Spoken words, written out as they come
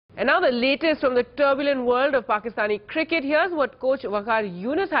And now the latest from the turbulent world of Pakistani cricket. Here's what coach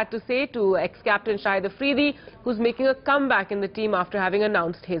Waqar had to say to ex-captain Afridi, who's making a comeback in the team after having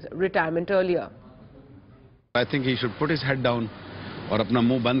announced his retirement earlier. I think he should put his head down और अपना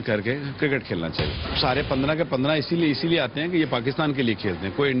मुंह बंद करके cricket खेलना चाहिए। सारे 15 के 15 इसीलिए आते हैं कि ये पाकिस्तान के लिए खेलते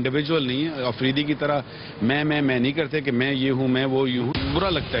हैं, कोई इंडिविजुअल नहीं है। अफरीदी की तरह मैं नहीं करते कि मैं ये हूँ, मैं वो यूँ हूँ। बुरा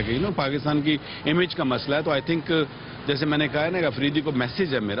लगता है कि पाकिस्तान की इमेज का मसला है। तो आई थिंक जैसे मैंने कहा है ना, अफरीदी को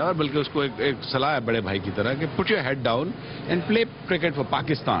मैसेज है मेरा, और बल्कि उसको एक सलाह है बड़े भाई की तरह कि put your head down and play cricket for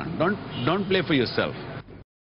Pakistan, don't play for yourself.